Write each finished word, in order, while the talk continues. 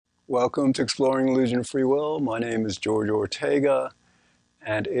Welcome to Exploring Illusion of Free Will. My name is George Ortega,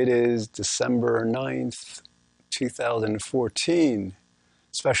 and it is December 9th, 2014.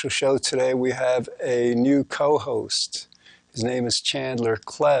 Special show today. We have a new co-host. His name is Chandler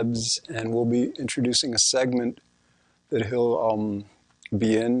Klebs, and we'll be introducing a segment that he'll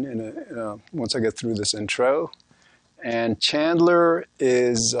be in once I get through this intro. And Chandler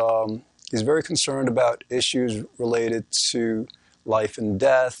is he's very concerned about issues related to life and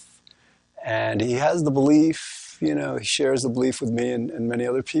death. And he has the belief, he shares the belief with me and many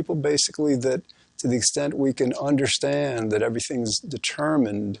other people, basically, that to the extent we can understand that everything's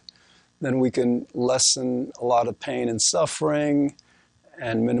determined, then we can lessen a lot of pain and suffering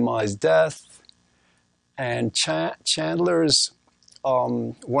and minimize death. And Chandler's,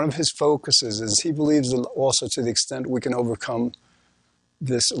 one of his focuses is he believes that also to the extent we can overcome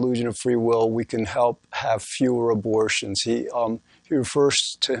this illusion of free will, we can help have fewer abortions. He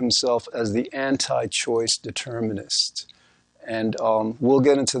refers to himself as the anti-choice determinist. And we'll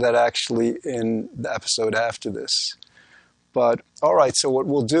get into that actually in the episode after this. But all right, so what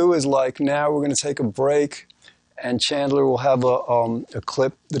we'll do is now we're going to take a break, and Chandler will have a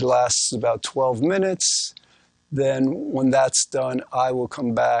clip that lasts about 12 minutes. Then when that's done, I will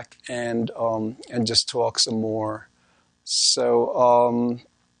come back and just talk some more. So,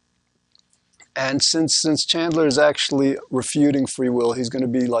 and since Chandler is actually refuting free will, he's going to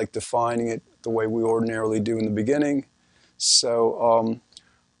be defining it the way we ordinarily do in the beginning. So,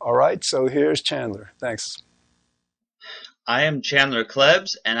 all right, so here's Chandler. Thanks. I am Chandler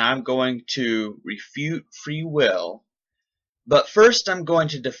Klebs, and I'm going to refute free will. But first, I'm going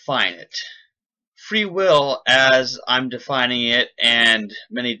to define it. Free will, as I'm defining it, and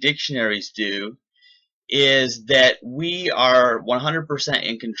many dictionaries do, is that we are 100%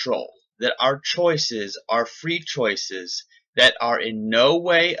 in control, that our choices are free choices that are in no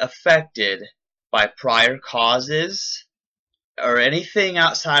way affected by prior causes or anything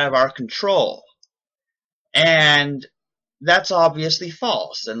outside of our control. And that's obviously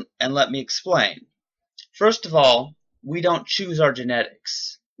false, and let me explain. First of all, we don't choose our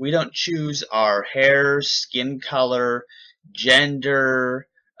genetics. We don't choose our hair, skin color, gender,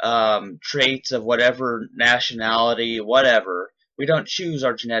 traits of whatever nationality, whatever. We don't choose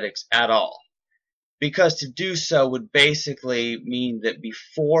our genetics at all. Because to do so would basically mean that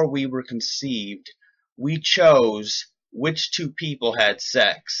before we were conceived, we chose which two people had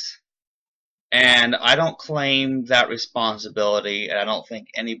sex. And I don't claim that responsibility, and I don't think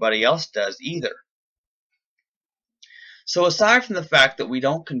anybody else does either. So aside from the fact that we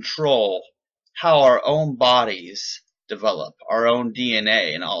don't control how our own bodies develop, our own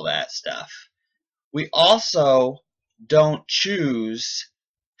DNA and all that stuff, we also don't choose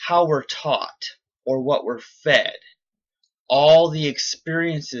how we're taught or what we're fed. All the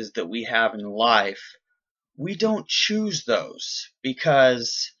experiences that we have in life, we don't choose those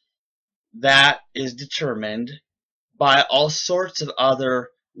because that is determined by all sorts of other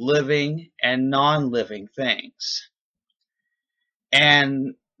living and non-living things.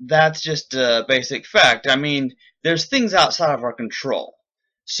 And that's just a basic fact. I mean, there's things outside of our control.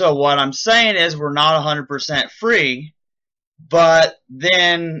 So what I'm saying is we're not 100% free, but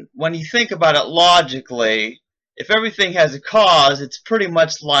then when you think about it logically, if everything has a cause, it's pretty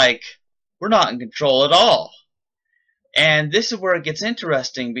much like we're not in control at all. And this is where it gets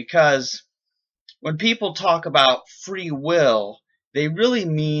interesting, because when people talk about free will, they really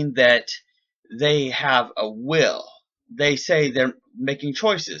mean that they have a will. They say they're making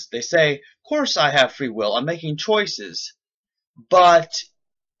choices. They say, of course I have free will, I'm making choices. But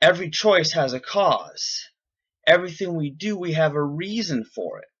every choice has a cause. Everything we do, we have a reason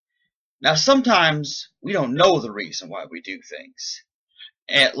for it. Now sometimes we don't know the reason why we do things.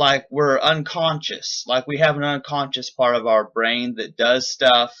 And like we're unconscious, like we have an unconscious part of our brain that does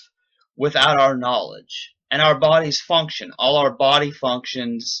stuff without our knowledge. And our bodies function. All our body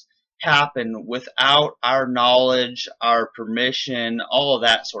functions happen without our knowledge, our permission, all of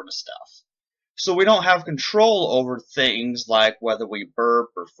that sort of stuff. So we don't have control over things like whether we burp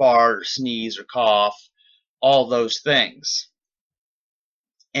or fart or sneeze or cough, all those things.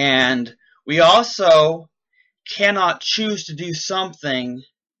 And we also cannot choose to do something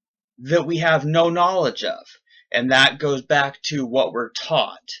that we have no knowledge of. And that goes back to what we're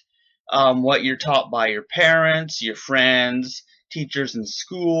taught. What you're taught by your parents, your friends, teachers in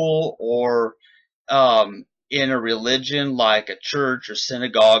school, or in a religion like a church or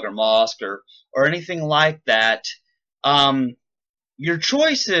synagogue or mosque or anything like that. Your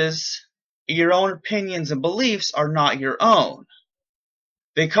choices, your own opinions and beliefs are not your own.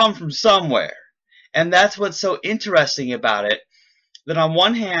 They come from somewhere. And that's what's so interesting about it, that on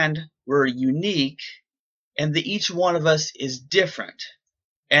one hand, we're unique and that each one of us is different.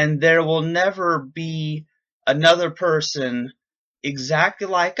 And there will never be another person exactly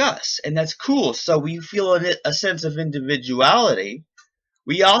like us. And that's cool. So we feel a sense of individuality.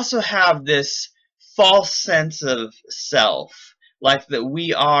 We also have this false sense of self, like that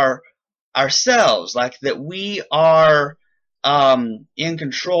we are ourselves, like that we are in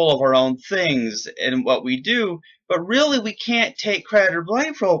control of our own things and what we do, but really we can't take credit or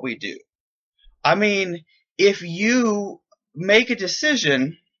blame for what we do. I mean, if you make a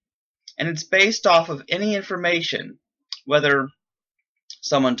decision and it's based off of any information, whether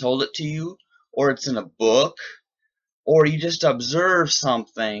someone told it to you, or it's in a book, or you just observe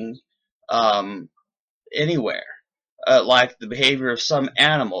something um, anywhere, like the behavior of some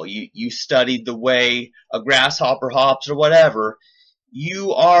animal. You studied the way a grasshopper hops or whatever.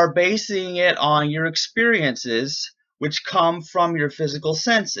 You are basing it on your experiences, which come from your physical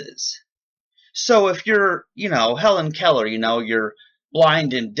senses. So if you're, Helen Keller, you're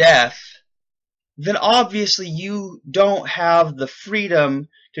blind and deaf, then obviously you don't have the freedom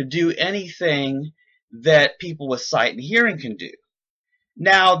to do anything that people with sight and hearing can do.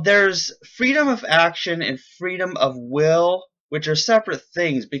 Now, there's freedom of action and freedom of will, which are separate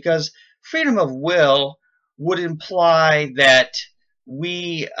things, because freedom of will would imply that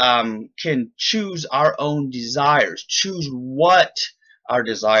we can choose our own desires, choose what our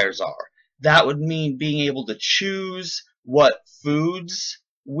desires are. That would mean being able to choose what foods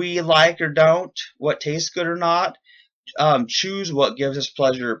we like or don't, what tastes good or not, choose what gives us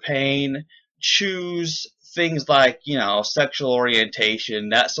pleasure or pain, choose things like, sexual orientation,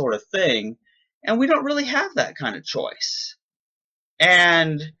 that sort of thing. And we don't really have that kind of choice.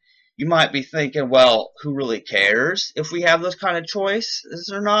 And you might be thinking, well, who really cares if we have those kind of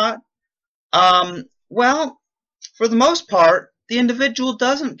choices or not? Well, for the most part, the individual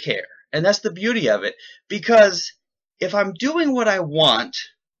doesn't care. And that's the beauty of it. Because if I'm doing what I want,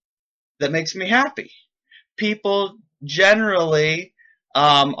 that makes me happy. People generally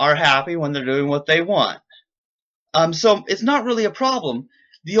are happy when they're doing what they want. So it's not really a problem.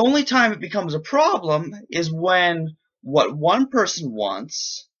 The only time it becomes a problem is when what one person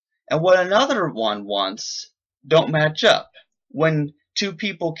wants and what another one wants don't match up. When two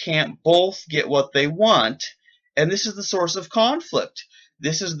people can't both get what they want, and this is the source of conflict.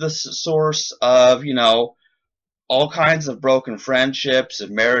 This is the source of, all kinds of broken friendships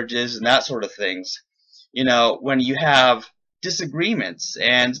and marriages and that sort of things. When you have disagreements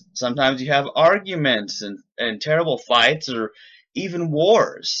and sometimes you have arguments and terrible fights or even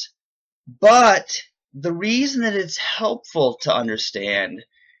wars. But the reason that it's helpful to understand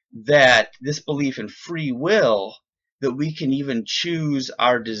that this belief in free will, that we can even choose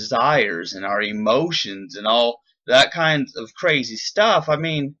our desires and our emotions and all that kind of crazy stuff, I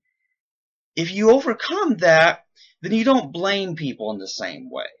mean, if you overcome that, then you don't blame people in the same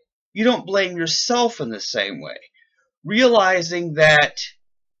way. You don't blame yourself in the same way. Realizing that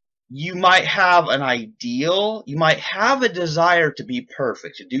you might have an ideal, you might have a desire to be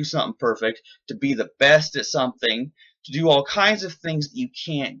perfect, to do something perfect, to be the best at something, to do all kinds of things that you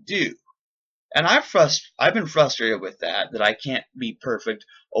can't do. And I've been frustrated with that I can't be perfect,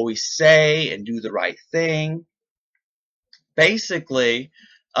 always say and do the right thing. Basically,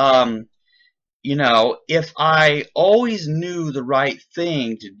 if I always knew the right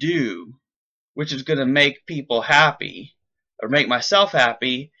thing to do, which is going to make people happy or make myself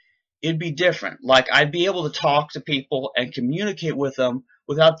happy, it'd be different. Like I'd be able to talk to people and communicate with them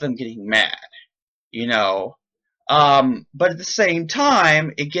without them getting mad, But at the same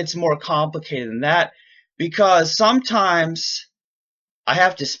time, it gets more complicated than that because sometimes I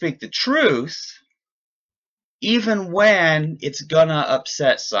have to speak the truth even when it's gonna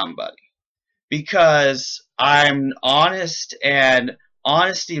upset somebody. Because I'm honest, and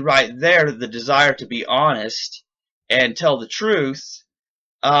honesty right there, the desire to be honest and tell the truth,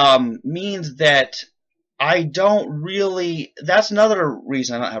 means that I don't really, that's another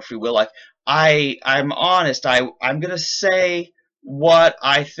reason I don't have free will. Like, I'm honest. I'm going to say what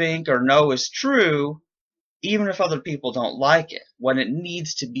I think or know is true, even if other people don't like it, when it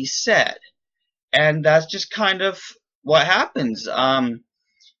needs to be said. And that's just kind of what happens.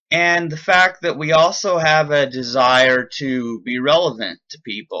 And the fact that we also have a desire to be relevant to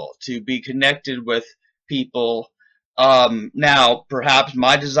people, to be connected with people. Now, perhaps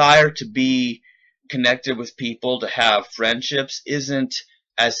my desire to be connected with people, to have friendships, isn't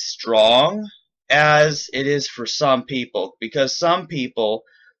as strong as it is for some people, because some people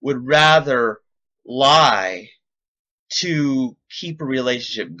would rather lie to keep a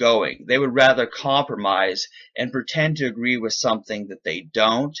relationship going. They would rather compromise and pretend to agree with something that they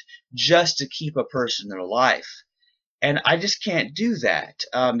don't, just to keep a person in their life. And I just can't do that.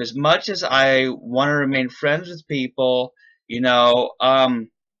 As much as I want to remain friends with people,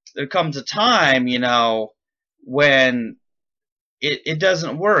 there comes a time, when it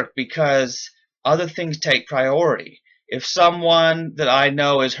doesn't work because other things take priority. If someone that I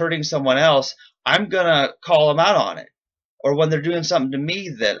know is hurting someone else, I'm gonna call them out on it. Or when they're doing something to me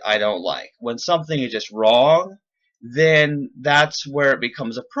that I don't like. When something is just wrong, then that's where it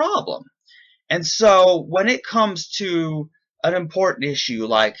becomes a problem. And so when it comes to an important issue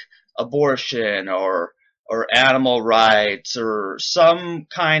like abortion or animal rights or some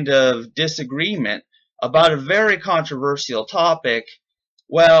kind of disagreement about a very controversial topic,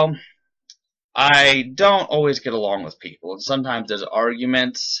 well, I don't always get along with people, and sometimes there's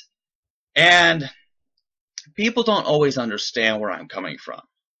arguments, and people don't always understand where I'm coming from,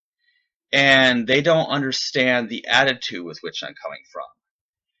 and they don't understand the attitude with which I'm coming from.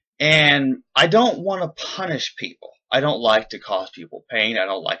 And I don't want to punish people. I don't like to cause people pain. I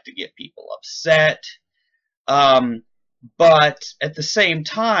don't like to get people upset. But at the same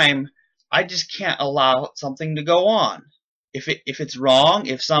time, I just can't allow something to go on. If it's wrong,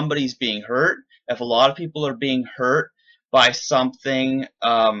 if somebody's being hurt, if a lot of people are being hurt by something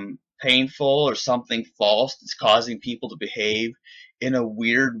painful or something false that's causing people to behave in a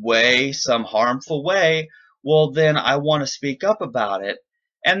weird way, some harmful way, well, then I want to speak up about it.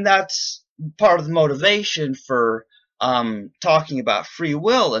 And that's part of the motivation for talking about free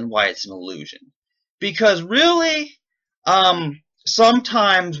will and why it's an illusion. Because really,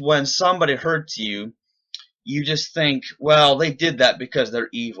 sometimes when somebody hurts you, you just think, well, they did that because they're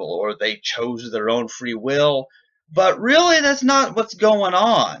evil or they chose their own free will. But really, that's not what's going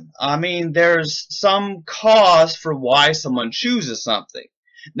on. I mean, there's some cause for why someone chooses something.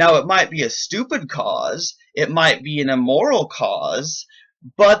 Now, it might be a stupid cause. It might be an immoral cause.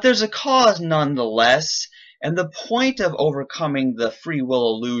 But there's a cause nonetheless, and the point of overcoming the free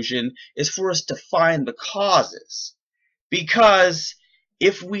will illusion is for us to find the causes. Because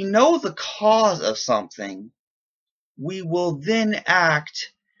if we know the cause of something, we will then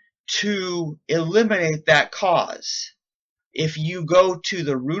act to eliminate that cause. If you go to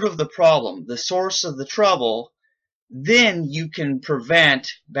the root of the problem, the source of the trouble, then you can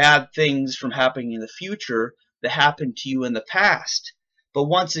prevent bad things from happening in the future that happened to you in the past. But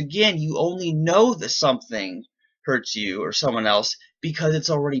once again, you only know that something hurts you or someone else because it's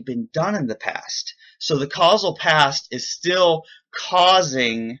already been done in the past. So the causal past is still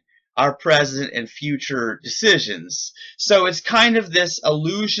causing our present and future decisions. So it's kind of this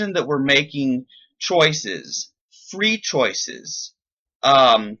illusion that we're making choices, free choices,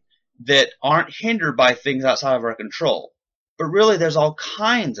 that aren't hindered by things outside of our control. But really, there's all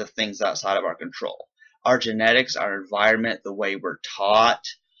kinds of things outside of our control. Our genetics, our environment, the way we're taught,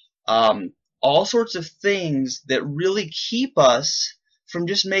 all sorts of things that really keep us from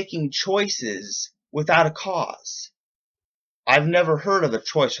just making choices without a cause. I've never heard of a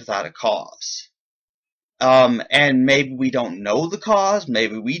choice without a cause. And maybe we don't know the cause.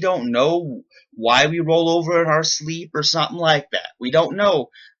 Maybe we don't know why we roll over in our sleep or something like that. We don't know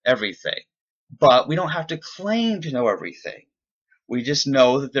everything. But we don't have to claim to know everything. We just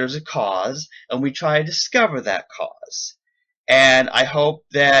know that there's a cause, and we try to discover that cause. And I hope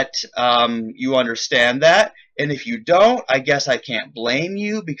that you understand that. And if you don't, I guess I can't blame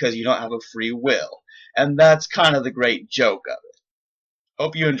you because you don't have a free will. And that's kind of the great joke of it.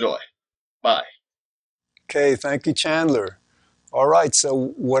 Hope you enjoy. Bye. Okay, thank you, Chandler. All right,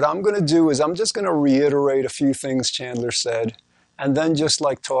 so what I'm going to do is I'm just going to reiterate a few things Chandler said, and then just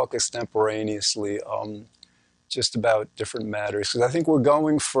like talk extemporaneously just about different matters. Because I think we're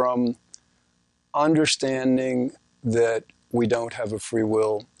going from understanding that we don't have a free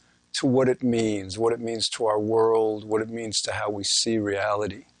will to what it means to our world, what it means to how we see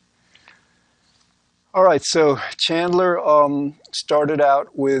reality. All right, so Chandler started out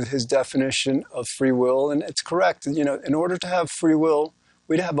with his definition of free will, and it's correct. You know, in order to have free will,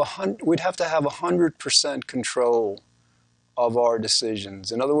 we'd have to have 100% control of our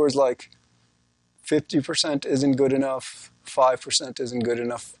decisions. In other words, like 50% isn't good enough, 5% isn't good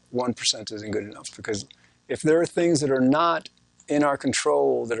enough, 1% isn't good enough. Because if there are things that are not in our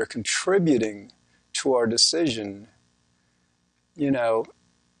control that are contributing to our decision, you know,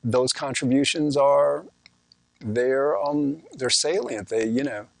 those contributions are they're salient. They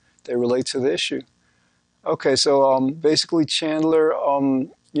relate to the issue. Okay, so basically Chandler,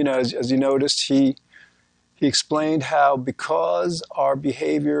 as you noticed, he explained how because our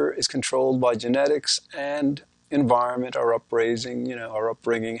behavior is controlled by genetics and environment, our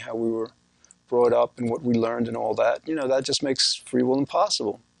upbringing, how we were brought up and what we learned and all that, that just makes free will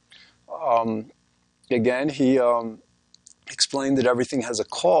impossible. Again, he explained that everything has a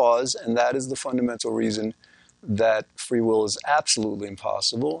cause, and that is the fundamental reason that free will is absolutely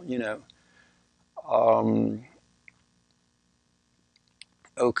impossible.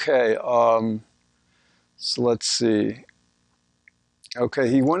 Okay, so let's see. Okay,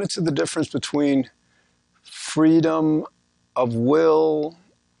 he went into the difference between freedom of will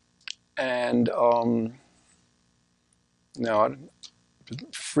and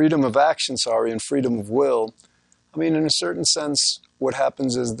freedom of action, and freedom of will. I mean, in a certain sense, what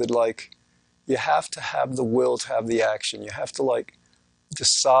happens is that, like, you have to have the will to have the action. You have to, like,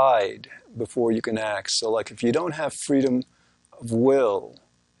 decide before you can act. So, like, if you don't have freedom of will,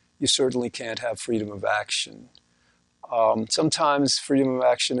 you certainly can't have freedom of action. Sometimes freedom of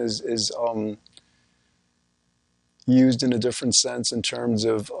action is used in a different sense in terms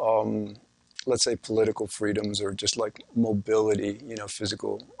of, let's say, political freedoms or just like mobility,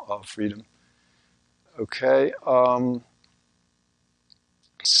 physical freedom. Okay.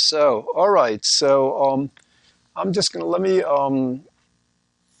 So, all right. So, I'm just going to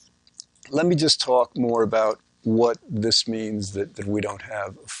let me just talk more about what this means that we don't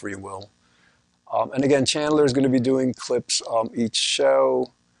have free will. And again, Chandler is going to be doing clips each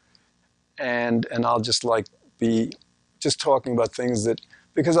show, and I'll just be just talking about things that,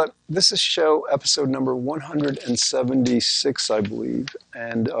 because this is show episode number 176, I believe,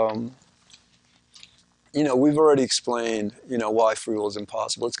 and we've already explained why free will is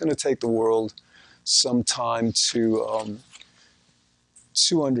impossible. It's going to take the world some time to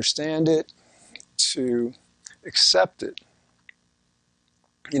understand it, to accept it.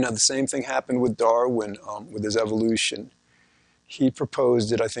 The same thing happened with Darwin with his evolution. He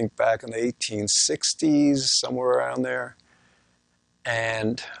proposed it, I think, back in the 1860s, somewhere around there.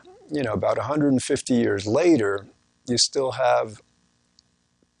 And, about 150 years later, you still have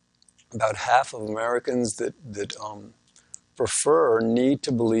about half of Americans that prefer, need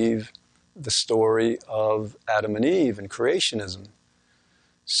to believe the story of Adam and Eve and creationism.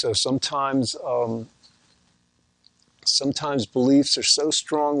 So sometimes beliefs are so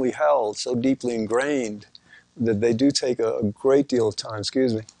strongly held, so deeply ingrained, that they do take a great deal of time,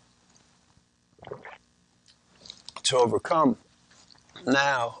 to overcome.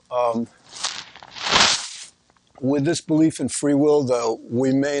 Now, with this belief in free will, though,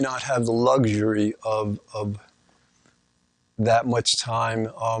 we may not have the luxury of that much time.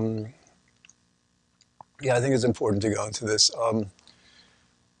 I think it's important to go into this.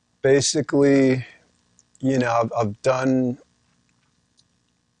 Basically, I've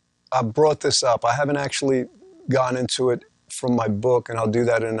brought this up. I haven't actually gone into it from my book, and I'll do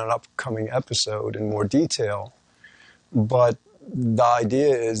that in an upcoming episode in more detail. But the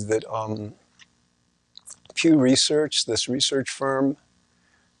idea is that Pew Research, this research firm,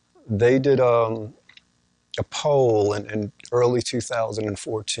 they did a poll in early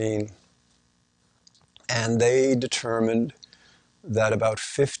 2014, and they determined that about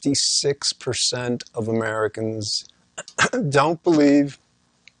 56% of Americans don't believe,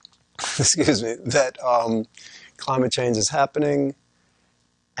 that climate change is happening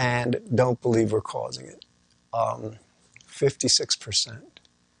and don't believe we're causing it. 56%.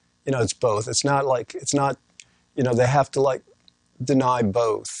 It's both. It's not, they have to deny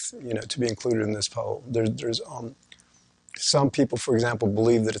both, to be included in this poll. There's some people, for example,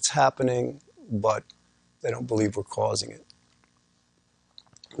 believe that it's happening, but they don't believe we're causing it.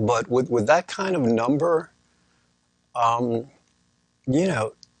 But with that kind of number, you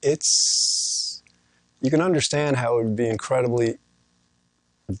can understand how it would be incredibly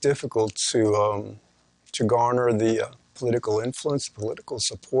difficult to garner the political influence, political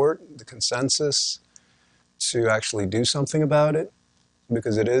support, the consensus to actually do something about it,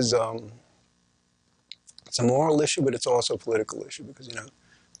 because it is it's a moral issue, but it's also a political issue, because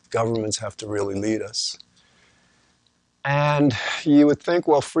governments have to really lead us. And you would think,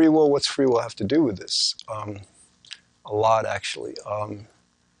 well, free will, what's free will have to do with this? A lot, actually.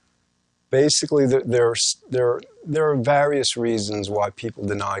 Basically, there are various reasons why people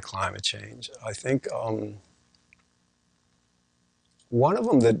deny climate change. I think one of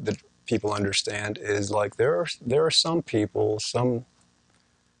them that people understand is there are some people, some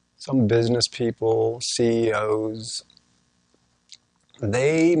business people, CEOs.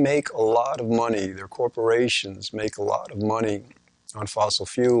 They make a lot of money. Their corporations make a lot of money on fossil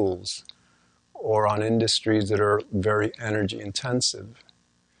fuels or on industries that are very energy intensive.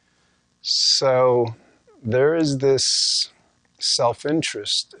 So there is this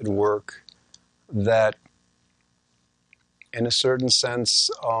self-interest at work that in a certain sense,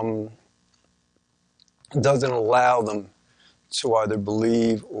 doesn't allow them to either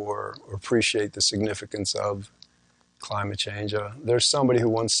believe or appreciate the significance of climate change. There's somebody who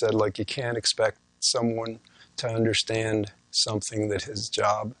once said, like, you can't expect someone to understand something that his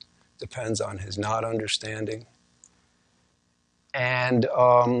job depends on his not understanding. And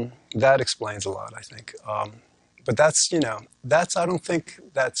that explains a lot, I think. But that's, I don't think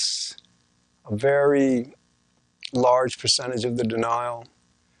that's a very large percentage of the denial.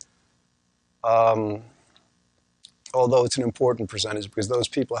 Although it's an important percentage because those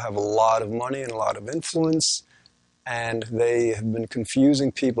people have a lot of money and a lot of influence, and they have been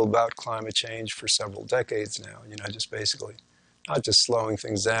confusing people about climate change for several decades now, just basically not just slowing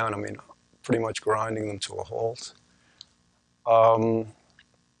things down, pretty much grinding them to a halt.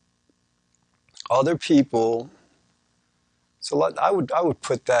 Other people, so I would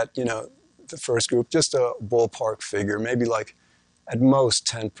put that, the first group, just a ballpark figure, maybe like at most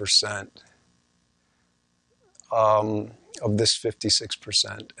 10%. Of this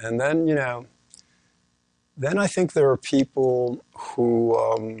 56%. And then, then I think there are people who,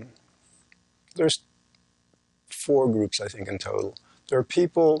 there's 4 groups, I think, in total. There are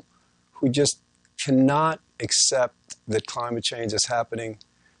people who just cannot accept that climate change is happening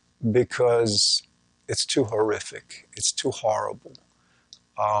because it's too horrific, it's too horrible.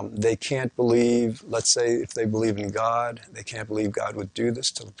 They can't believe, let's say if they believe in God, they can't believe God would do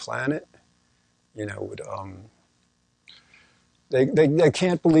this to the planet, They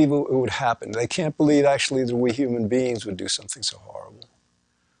can't believe it would happen. They can't believe actually that we human beings would do something so horrible.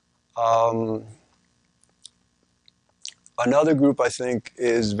 Another group I think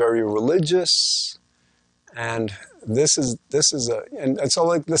is very religious, and this is and so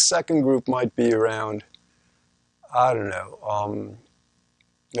like the second group might be around, I don't know,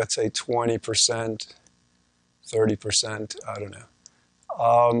 let's say 20%, 30%, I don't know.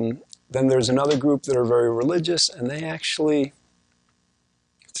 Then there's another group that are very religious, and they actually,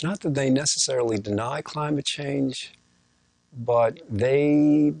 it's not that they necessarily deny climate change, but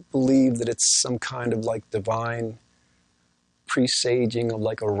they believe that it's some kind of like divine presaging of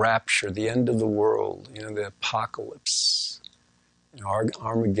like a rapture, the end of the world, the apocalypse,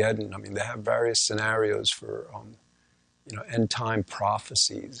 Armageddon. They have various scenarios for, end time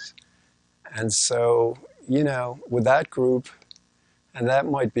prophecies. And so, with that group, and that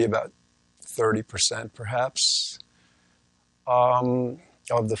might be about 30% perhaps,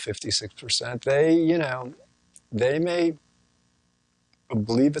 of the 56%, they may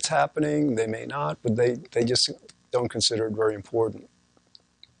believe it's happening, they may not, but they just don't consider it very important.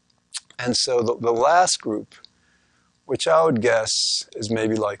 And so the last group, which I would guess is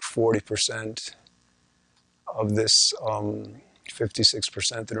maybe like 40% of this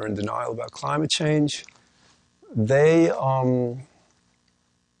 56% that are in denial about climate change, they,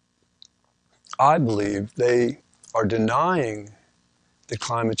 I believe, they are denying that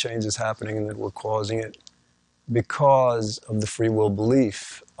climate change is happening and that we're causing it because of the free will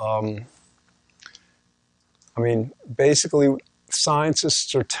belief. Basically,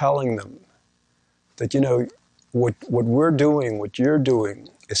 scientists are telling them that, what we're doing, what you're doing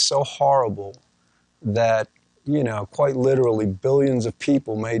is so horrible that, quite literally billions of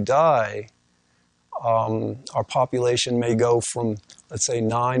people may die. Our population may go from, let's say,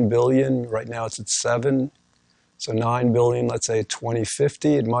 9 billion, right now it's at 7, so 9 billion, let's say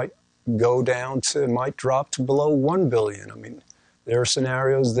 2050, it might drop to below 1 billion. There are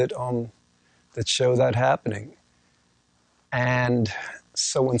scenarios that show that happening. And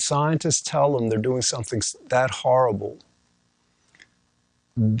so when scientists tell them they're doing something that horrible,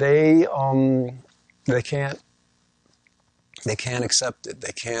 they can't accept it.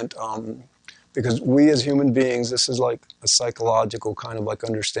 They can't, because we as human beings, this is like a psychological kind of like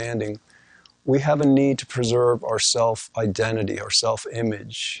understanding. We have a need to preserve our self-identity, our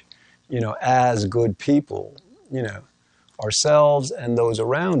self-image, as good people, ourselves and those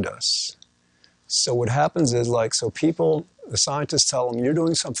around us. So what happens is the scientists tell them, you're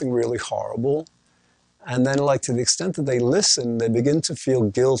doing something really horrible. And then to the extent that they listen, they begin to feel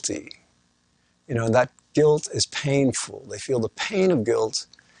guilty. And that guilt is painful. They feel the pain of guilt.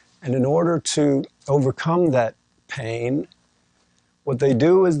 And in order to overcome that pain, what they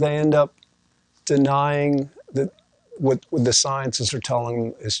do is they end up denying that what the scientists are telling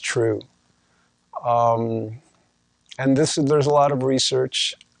them is true. And there's a lot of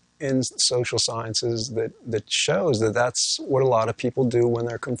research in social sciences that shows that that's what a lot of people do when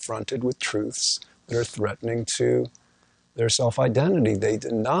they're confronted with truths that are threatening to their self-identity. They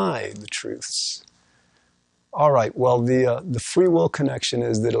deny the truths. All right, well, the free will connection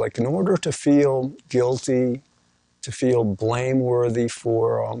is that in order to feel guilty to feel blameworthy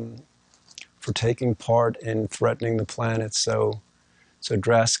for taking part in threatening the planet so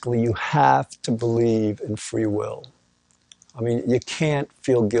drastically. You have to believe in free will. I mean, you can't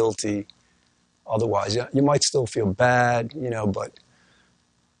feel guilty otherwise. You might still feel bad, but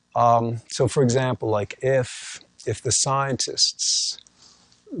so for example, like if the scientists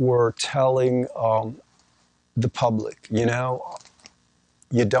were telling the public,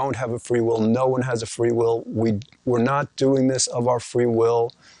 you don't have a free will, no one has a free will, we're not doing this of our free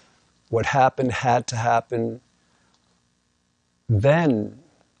will, what happened had to happen, then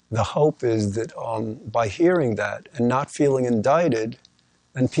the hope is that by hearing that and not feeling indicted,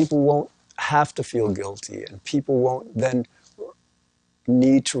 then people won't have to feel guilty, and people won't then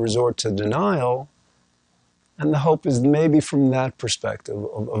need to resort to denial. And the hope is maybe from that perspective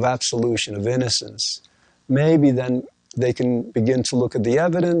of absolution, of innocence, maybe then they can begin to look at the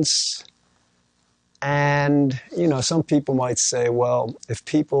evidence. And, some people might say, well, if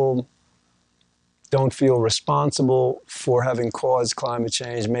people don't feel responsible for having caused climate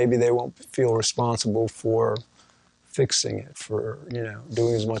change, maybe they won't feel responsible for fixing it, for,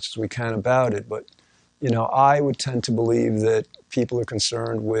 doing as much as we can about it. But, I would tend to believe that people are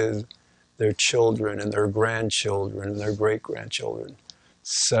concerned with their children and their grandchildren and their great-grandchildren.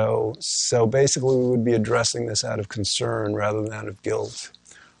 So basically we would be addressing this out of concern rather than out of guilt.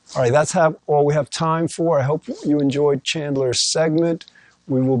 All right, that's all we have time for. I hope you enjoyed Chandler's segment.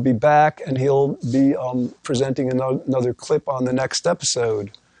 We will be back, and he'll be presenting another clip on the next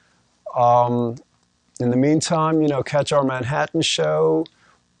episode. In the meantime, catch our Manhattan show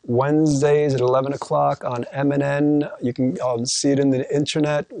Wednesdays at 11 o'clock on MNN. You can see it in the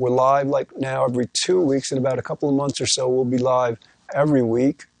internet. We're live like now every 2 weeks. In about a couple of months or so, we'll be live every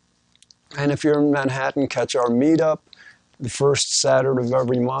week. And if you're in Manhattan, catch our meetup the first Saturday of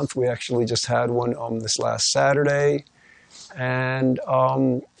every month. We actually just had one this last Saturday. And,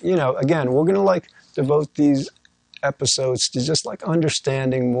 again, we're going to devote these episodes to just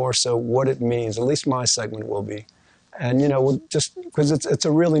understanding more so what it means. At least my segment will be. And, we'll just because it's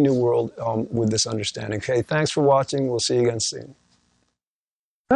a really new world with this understanding. Okay, thanks for watching. We'll see you again soon.